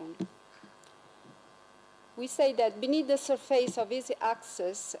children. We say that beneath the surface of easy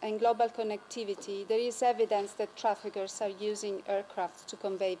access and global connectivity, there is evidence that traffickers are using aircraft to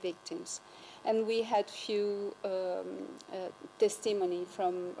convey victims. And we had few testimony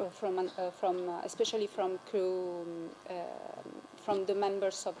especially from crew, from the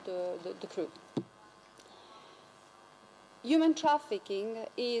members of the crew. Human trafficking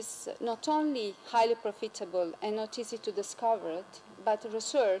is not only highly profitable and not easy to discover, but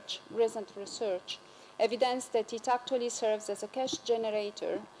recent research, evidence that it actually serves as a cash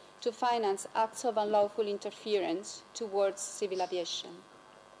generator to finance acts of unlawful interference towards civil aviation.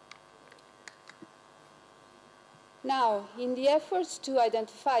 Now, in the efforts to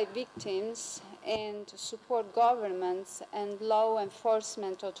identify victims and support governments and law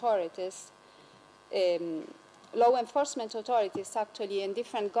enforcement authorities actually and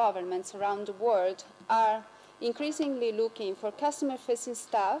different governments around the world are increasingly looking for customer-facing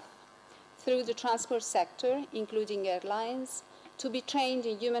staff through the transport sector, including airlines, to be trained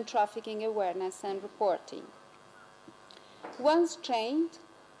in human trafficking awareness and reporting. Once trained,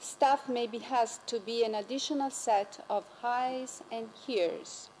 staff maybe has to be an additional set of eyes and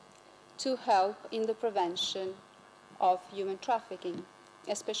ears to help in the prevention of human trafficking,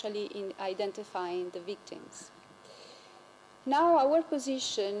 especially in identifying the victims. Now, our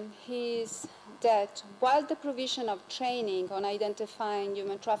position is that while the provision of training on identifying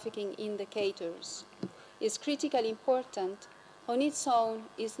human trafficking indicators is critically important, on its own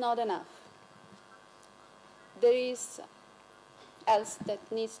is not enough. There is else that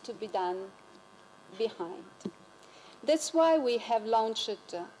needs to be done behind. That's why we have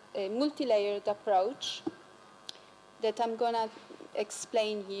launched a multi-layered approach that I'm going to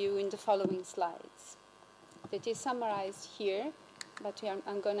explain you in the following slides. That is summarized here, but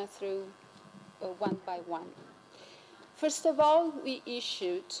I'm going to through one by one. First of all, we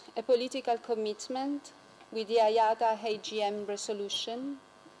issued a political commitment with the IATA AGM resolution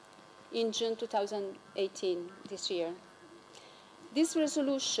in June 2018, this year. This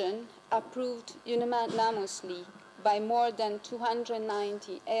resolution, approved unanimously by more than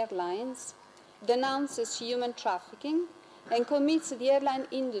 290 airlines, denounces human trafficking and commits the airline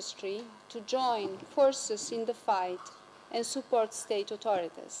industry to join forces in the fight and support state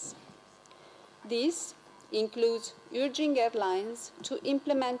authorities. This includes urging airlines to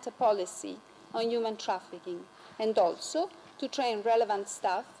implement a policy on human trafficking and also to train relevant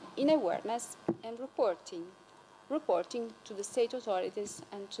staff in awareness and reporting to the state authorities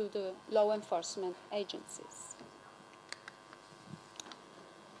and to the law enforcement agencies.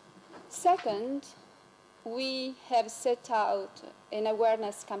 Second, we have set out an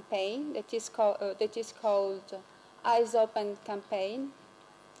awareness campaign that is called Eyes Open campaign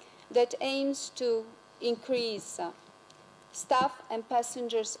that aims to increase staff and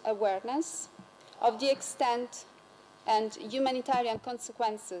passengers' awareness of the extent and humanitarian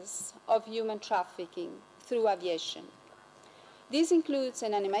consequences of human trafficking through aviation. This includes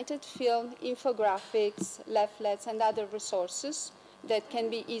an animated film, infographics, leaflets, and other resources that can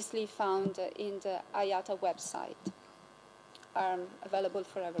be easily found in the IATA website, are available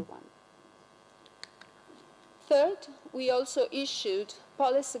for everyone. Third, we also issued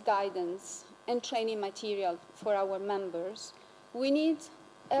policy guidance and training material for our members. We need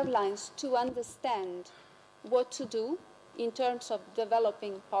airlines to understand what to do in terms of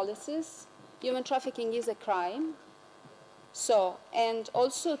developing policies. Human trafficking is a crime, and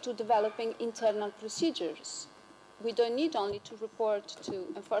also to developing internal procedures. We don't need only to report to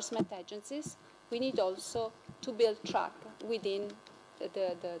enforcement agencies, we need also to build track within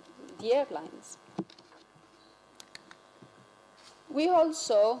the airlines. We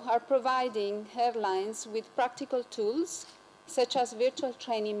also are providing airlines with practical tools, such as virtual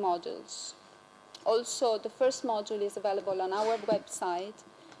training modules. Also, the first module is available on our website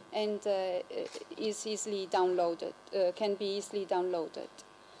and is easily downloaded, can be easily downloaded.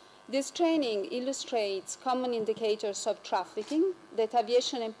 This training illustrates common indicators of trafficking that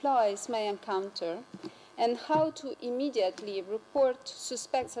aviation employees may encounter and how to immediately report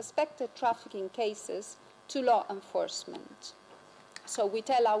suspected trafficking cases to law enforcement. So we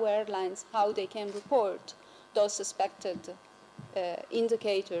tell our airlines how they can report those suspected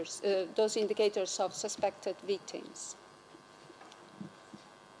indicators of suspected victims.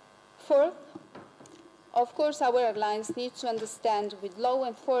 Fourth, of course, our airlines need to understand with law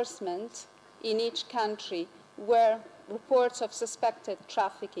enforcement in each country where reports of suspected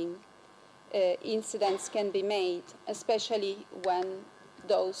trafficking incidents can be made, especially when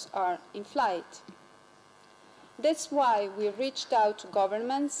those are in flight. That's why we reached out to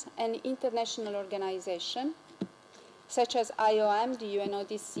governments and international organizations such as IOM, the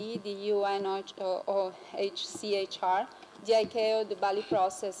UNODC, the UNOHCHR, the ICAO, the Bali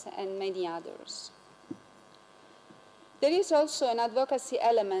Process, and many others. There is also an advocacy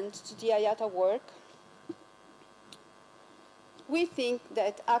element to the IATA work. We think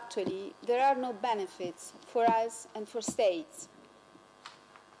that actually there are no benefits for us and for states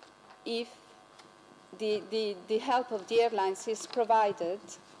if the help of the airlines is provided,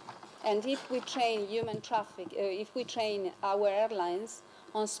 and if we train if we train our airlines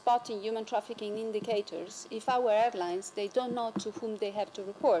on spotting human trafficking indicators, if our airlines, they don't know to whom they have to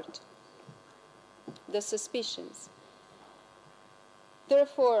report the suspicions.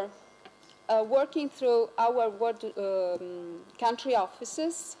 Therefore, working through our country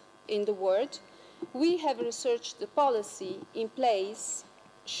offices in the world, we have researched the policy in place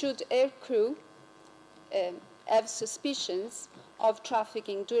should air crew have suspicions of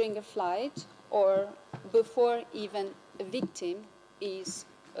trafficking during a flight or before even a victim is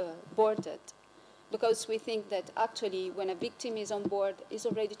boarded. Because we think that actually when a victim is on board, it's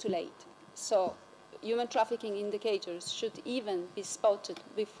already too late. So human trafficking indicators should even be spotted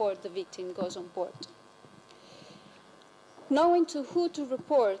before the victim goes on board. Knowing to who to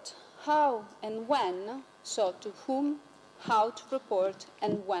report, how and when, so to whom, how to report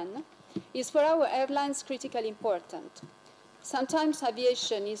and when, is for our airlines critically important. Sometimes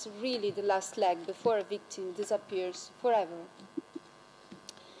aviation is really the last leg before a victim disappears forever.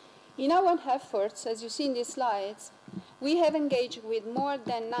 In our efforts, as you see in these slides, we have engaged with more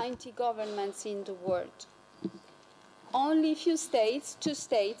than 90 governments in the world. Only few states, 2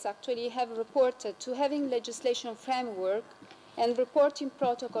 states actually, have reported to having legislation framework and reporting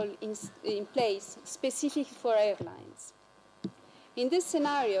protocol in place specific for airlines. In this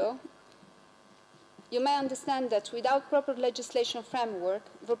scenario, you may understand that without proper legislation framework,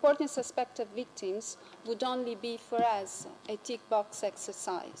 reporting suspected victims would only be for us a tick box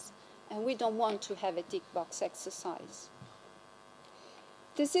exercise. And we don't want to have a tick box exercise.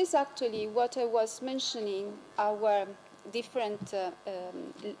 This is actually what I was mentioning, our different,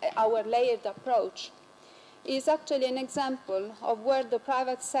 our layered approach is actually an example of where the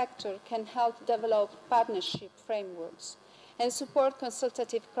private sector can help develop partnership frameworks and support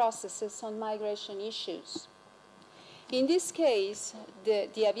consultative processes on migration issues. In this case,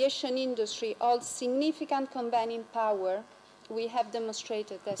 the aviation industry holds significant convening power. We have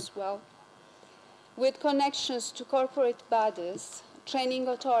demonstrated as well, with connections to corporate bodies, training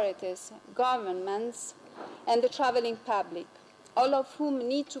authorities, governments, and the traveling public, all of whom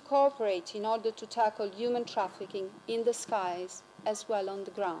need to cooperate in order to tackle human trafficking in the skies as well on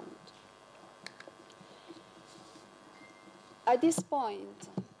the ground. At this point,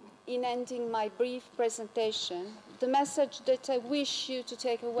 in ending my brief presentation, the message that I wish you to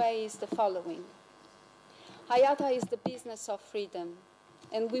take away is the following. IATA is the business of freedom,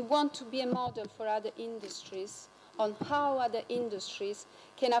 and we want to be a model for other industries on how other industries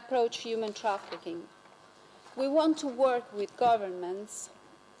can approach human trafficking. We want to work with governments,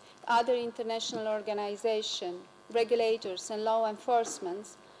 other international organizations, regulators, and law enforcement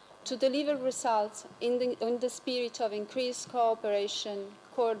to deliver results in the spirit of increased cooperation,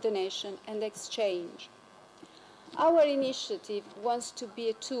 coordination, and exchange. Our initiative wants to be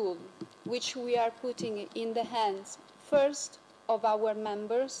a tool which we are putting in the hands, first, of our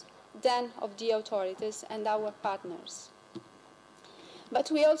members, then of the authorities and our partners.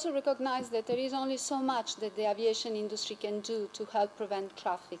 But we also recognize that there is only so much that the aviation industry can do to help prevent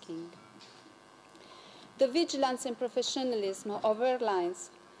trafficking. The vigilance and professionalism of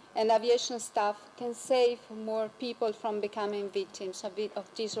airlines and aviation staff can save more people from becoming victims of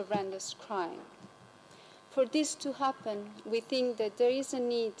this horrendous crime. For this to happen, we think that there is a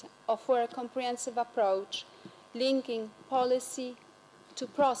need for a comprehensive approach linking policy to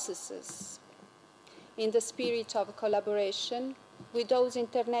processes in the spirit of collaboration with those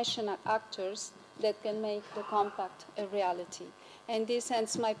international actors that can make the compact a reality. And this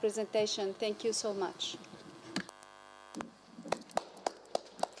ends my presentation. Thank you so much.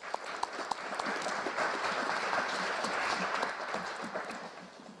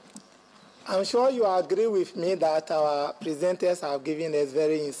 I'm sure you agree with me that our presenters have given us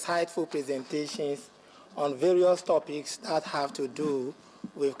very insightful presentations on various topics that have to do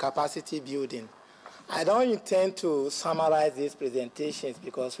with capacity building. I don't intend to summarize these presentations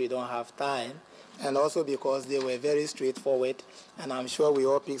because we don't have time, and also because they were very straightforward, and I'm sure we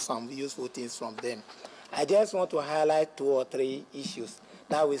all picked some useful things from them. I just want to highlight 2 or 3 issues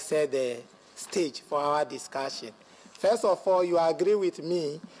that will set the stage for our discussion. First of all, you agree with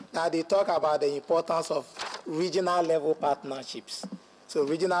me that they talk about the importance of regional level partnerships. So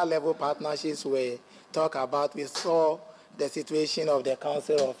regional level partnerships were talked about. We saw the situation of the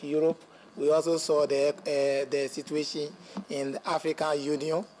Council of Europe. We also saw the situation in the African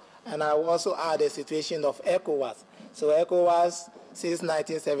Union. And I will also add the situation of ECOWAS. So ECOWAS, since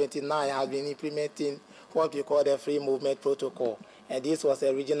 1979, has been implementing what we call the Free Movement Protocol. And this was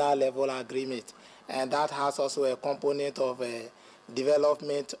a regional level agreement. And that has also a component of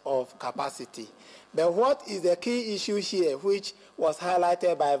development of capacity. But what is the key issue here, which was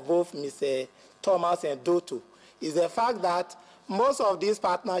highlighted by both Mr. Thomas and Dotto, is the fact that most of these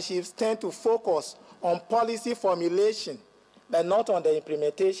partnerships tend to focus on policy formulation, but not on the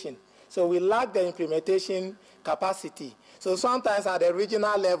implementation. So we lack the implementation capacity. So sometimes at the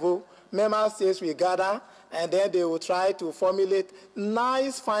regional level, member states will gather, and then they will try to formulate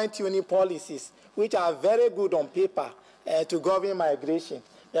nice fine-tuning policies, which are very good on paper to govern migration.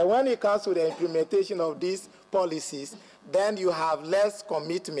 But when it comes to the implementation of these policies, then you have less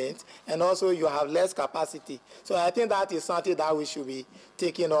commitment, and also you have less capacity. So I think that is something that we should be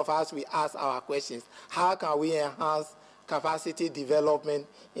taking off as we ask our questions. How can we enhance capacity development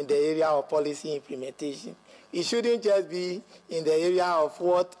in the area of policy implementation? It shouldn't just be in the area of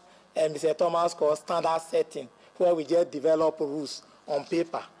what Mr. Thomas calls standard setting, where we just develop rules on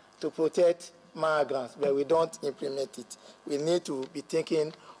paper to protect migrants, but we don't implement it. We need to be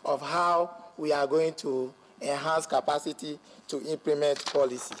thinking of how we are going to enhance capacity to implement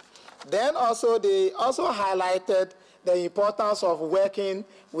policy. Then also, they also highlighted the importance of working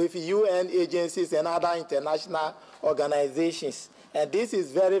with UN agencies and other international organizations. And this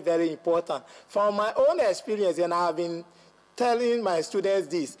is very, very important. From my own experience, and I have been telling my students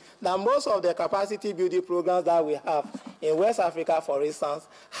this, that most of the capacity building programs that we have in West Africa, for instance,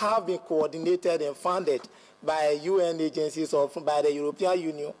 have been coordinated and funded by UN agencies or by the European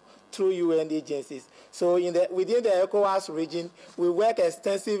Union through UN agencies. So within the ECOWAS region, we work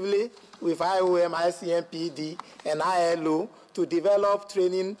extensively with IOM, ICMPD, and ILO to develop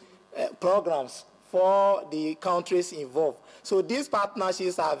training programs for the countries involved. So these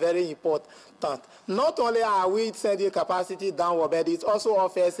partnerships are very important. Not only are we sending capacity downward, but it also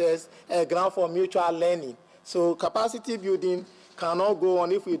offers us a ground for mutual learning. So capacity building cannot go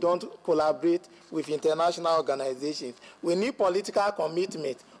on if we don't collaborate with international organizations. We need political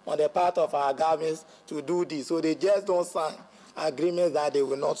commitment on the part of our governments to do this, so they just don't sign agreements that they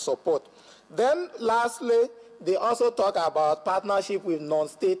will not support. Then lastly, they also talk about partnership with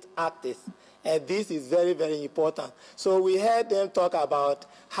non-state actors. And this is very, very important. So we heard them talk about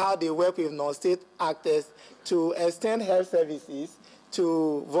how they work with non-state actors to extend health services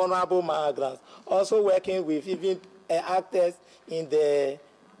to vulnerable migrants, also working with even actors in the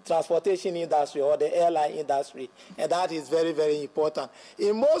transportation industry or the airline industry, and that is very, very important.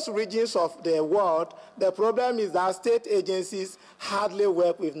 In most regions of the world, the problem is that state agencies hardly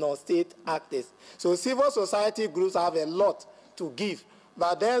work with non-state actors. So civil society groups have a lot to give,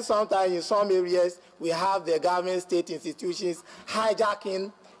 but then sometimes in some areas, we have the government state institutions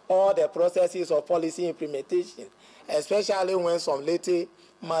hijacking all the processes of policy implementation, especially when some little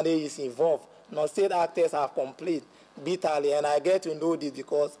money is involved. Non-state actors have complained bitterly, and I get to know this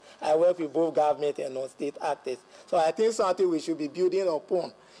because I work with both government and non-state actors. So I think something we should be building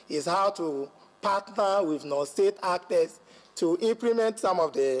upon is how to partner with non-state actors to implement some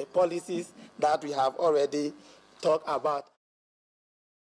of the policies that we have already talked about.